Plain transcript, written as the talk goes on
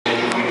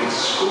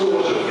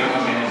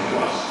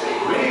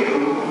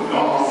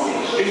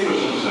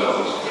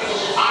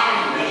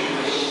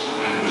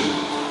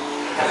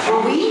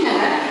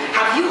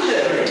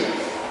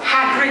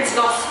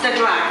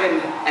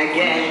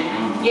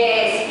again.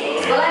 Yes,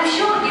 yes. Well, I'm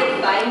sure you'll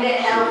find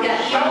it, Helga.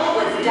 He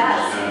always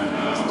does.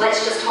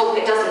 Let's just hope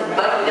it doesn't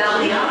burn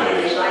down the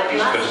army like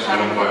last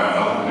time. By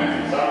another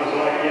name.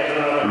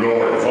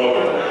 Lord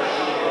Voldemort.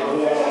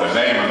 The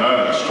name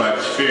alone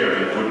strikes fear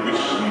into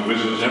witches and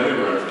wizards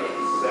everywhere.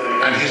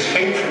 And his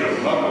hatred of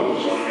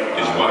muggles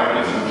is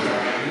widely known.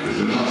 But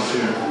do not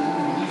fear.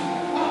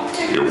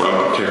 You're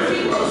well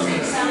protected by me.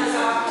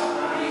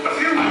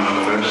 I'm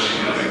a person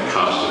that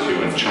cast a few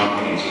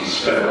enchantments and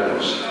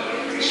spells,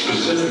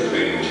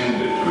 specifically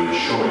intended to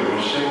ensure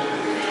your safety.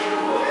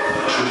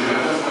 Should you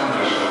ever find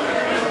yourself in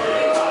pain,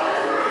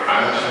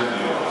 I'll tell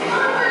you.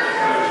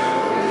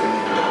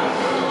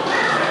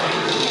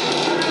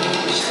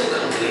 I still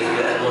can't believe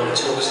that everyone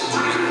talks into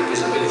using the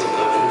visibility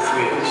cloak all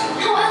three of us.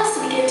 How else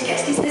are we going to get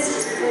to these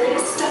visitors before they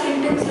get stuck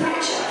in Bill's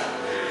lecture?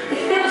 If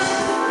Bill's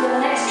your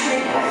next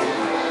train home,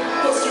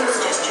 what's your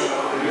suggestion?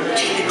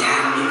 Take the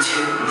damn you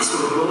two. This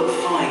will work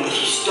fine if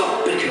you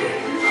stop bickering.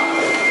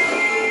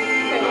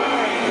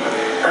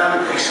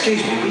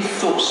 Excuse me, we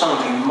thought some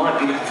of you might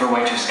be looking for a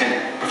way to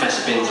escape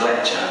Professor Bin's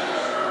lecture.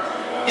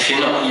 If you're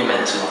not, you're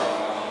mental.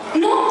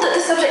 Not that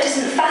the subject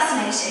isn't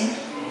fascinating.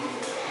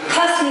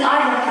 Personally,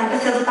 I'd recommend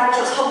Bathilda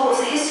Bagshot's Hogwarts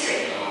of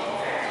History.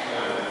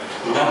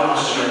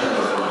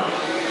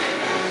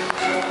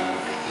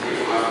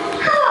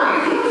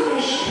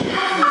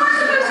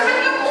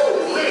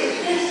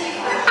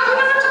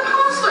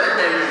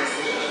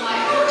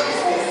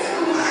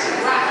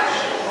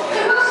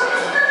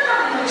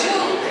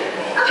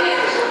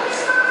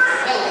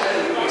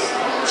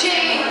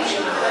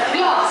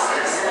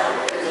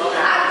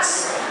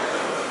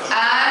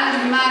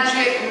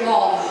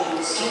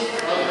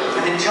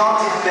 An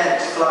enchanted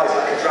bench flies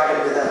like a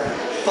dragon with a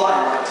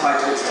firelight tied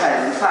to its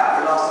tail. In fact,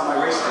 the last time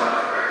I raced one,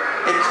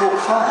 it caught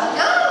fire.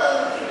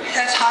 Oh,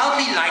 that's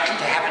hardly likely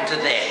to happen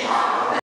to them.